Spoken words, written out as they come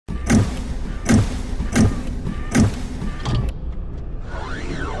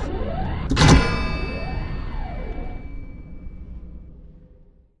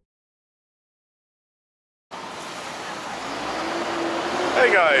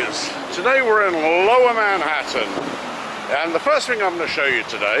guys, today we're in Lower Manhattan, and the first thing I'm going to show you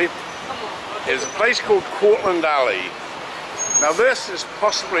today is a place called Courtlandt Alley. Now this is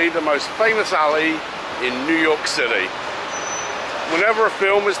possibly the most famous alley in New York City. Whenever a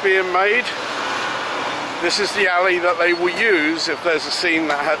film is being made, this is the alley that they will use if there's a scene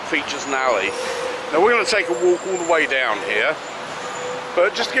that features an alley. Now we're going to take a walk all the way down here,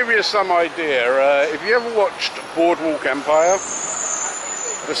 but just to give you some idea, if you ever watched Boardwalk Empire,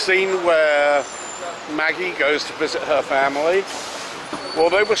 the scene where Maggie goes to visit her family, well,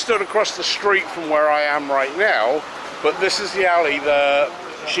 they were stood across the street from where I am right now, but this is the alley that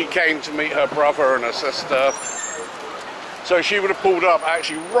she came to meet her brother and her sister. So she would have pulled up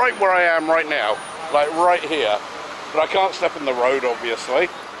actually right where I am right now, like right here. But I can't step in the road, obviously.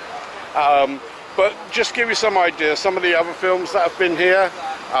 But just to give you some idea, some of the other films that have been here,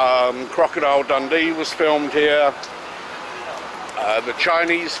 Crocodile Dundee was filmed here. The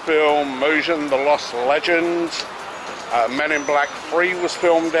Chinese film Motion, The Lost Legends, Men in Black 3 was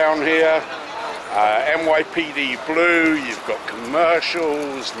filmed down here. NYPD Blue, you've got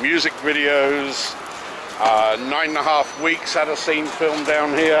commercials, music videos. 9.5 Weeks had a scene filmed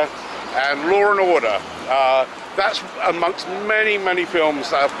down here, and Law and Order. That's amongst many, many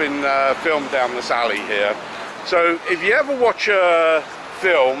films that have been filmed down this alley here. So if you ever watch a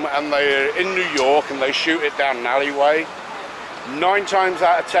film and they're in New York and they shoot it down an alleyway, 9 times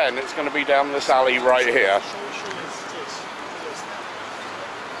out of 10 it's going to be down this alley right here.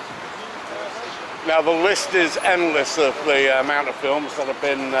 Now the list is endless of the amount of films that have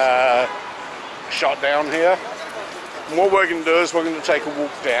been shot down here. And what we're going to do is we're going to take a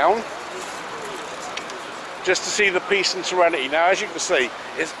walk down just to see the peace and serenity. Now as you can see,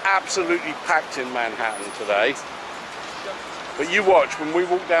 it's absolutely packed in Manhattan today. But you watch, when we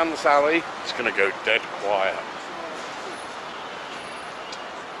walk down this alley, it's going to go dead quiet.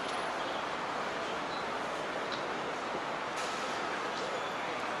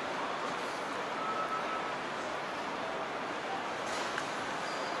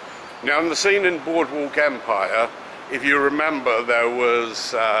 Now in the scene in Boardwalk Empire, if you remember, there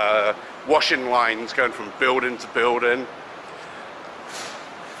was washing lines going from building to building.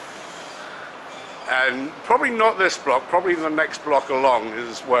 And probably not this block, probably the next block along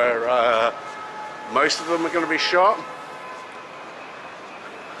is where most of them are going to be shot.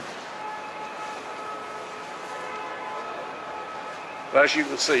 But as you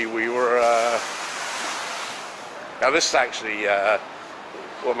can see, we were... now this is actually...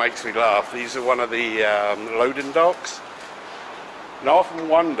 what makes me laugh, these are one of the loading docks. And I often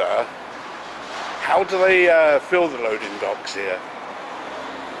wonder, how do they fill the loading docks here?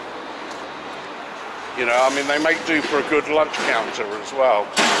 You know, I mean, they make do for a good lunch counter as well.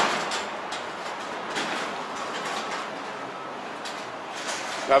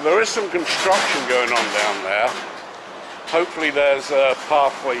 Now there is some construction going on down there. Hopefully there's a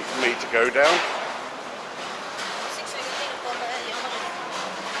pathway for me to go down.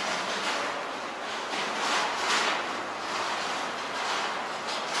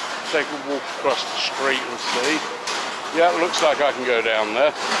 Take a walk across the street and see. Yeah, it looks like I can go down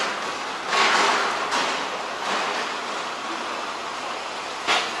there.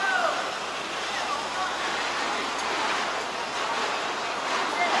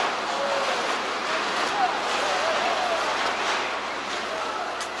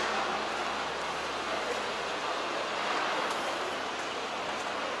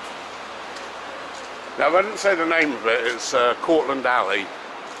 Now, I didn't say the name of it, it's Courtlandt Alley.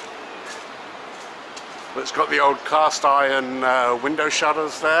 But it's got the old cast iron window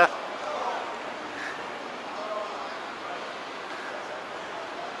shutters there.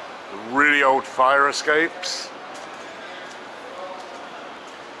 Really old fire escapes.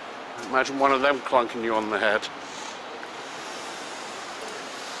 Imagine one of them clunking you on the head.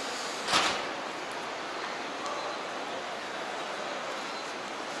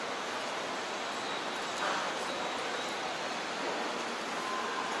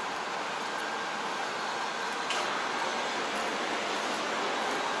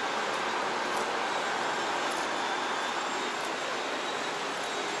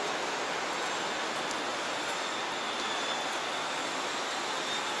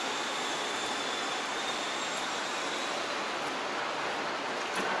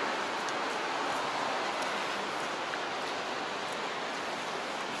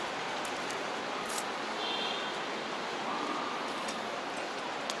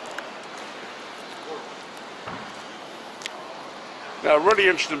 Now, a really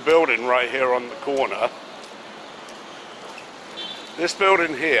interesting building right here on the corner. This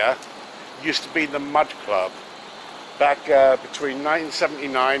building here used to be the Mud Club. back between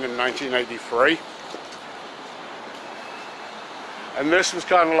 1979 and 1983. And this was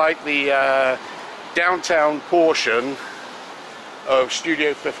kind of like the downtown portion of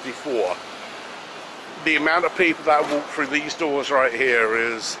Studio 54. The amount of people that walk through these doors right here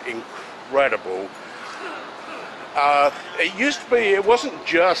is incredible. It used to be, it wasn't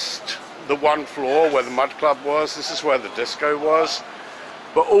just the one floor where the Mud Club was, this is where the disco was,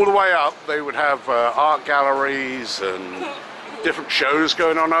 but all the way up they would have art galleries and different shows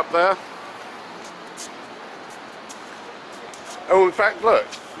going on up there. Oh, in fact, look,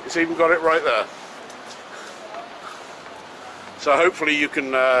 it's even got it right there. So hopefully you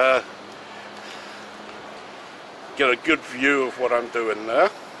can get a good view of what I'm doing there.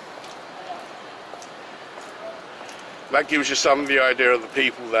 That gives you some of the idea of the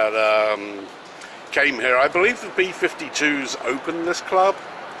people that came here. I believe the B-52s opened this club.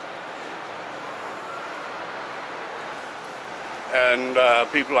 And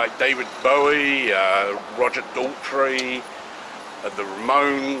people like David Bowie, Roger Daltrey, the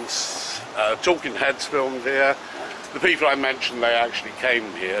Ramones, Talking Heads filmed here. The people I mentioned, they actually came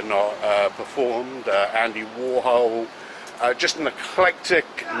here, not performed. Andy Warhol, just an eclectic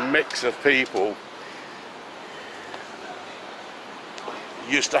mix of people.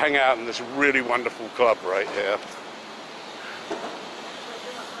 Used to hang out in this really wonderful club right here.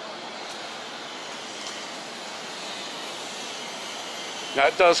 Now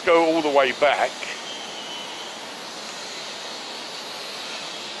it does go all the way back.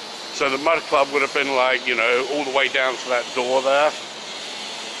 So the Mud Club would have been like, you know, all the way down to that door there.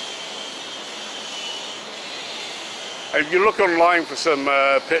 And if you look online for some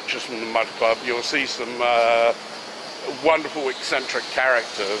pictures from the Mud Club, you'll see some wonderful eccentric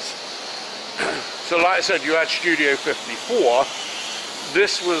characters. So like I said, you had Studio 54.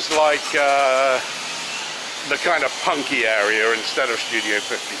 This was like the kind of punky area instead of Studio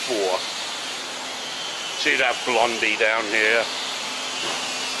 54. So you'd have Blondie down here.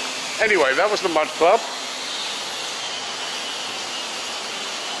 Anyway, that was the Mud Club.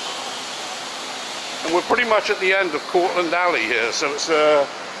 And we're pretty much at the end of Courtlandt Alley here, so it's a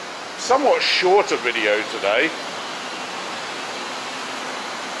somewhat shorter video today.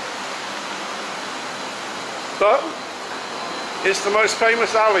 But it's the most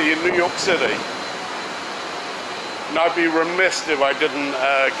famous alley in New York City. And I'd be remiss if I didn't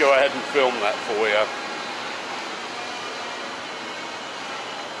go ahead and film that for you.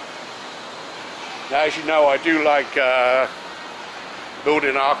 Now, as you know, I do like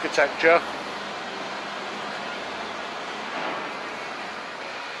building architecture.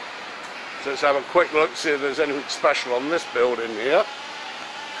 So let's have a quick look, see if there's anything special on this building here.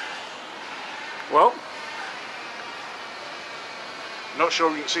 Well, not sure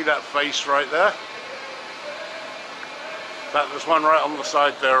if you can see that face right there. But there's one right on the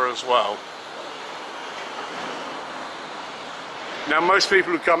side there as well. Now, most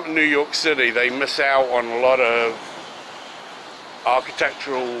people who come to New York City, they miss out on a lot of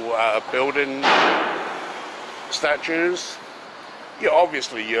architectural building statues. Yeah,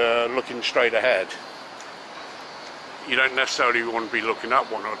 obviously you're looking straight ahead. You don't necessarily want to be looking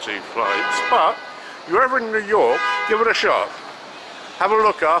up one or two flights, but if you're ever in New York, give it a shot. Have a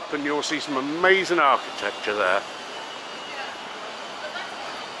look up and you'll see some amazing architecture there.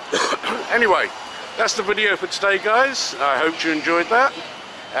 Anyway, that's the video for today, guys. I hope you enjoyed that,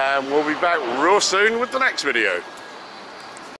 and we'll be back real soon with the next video.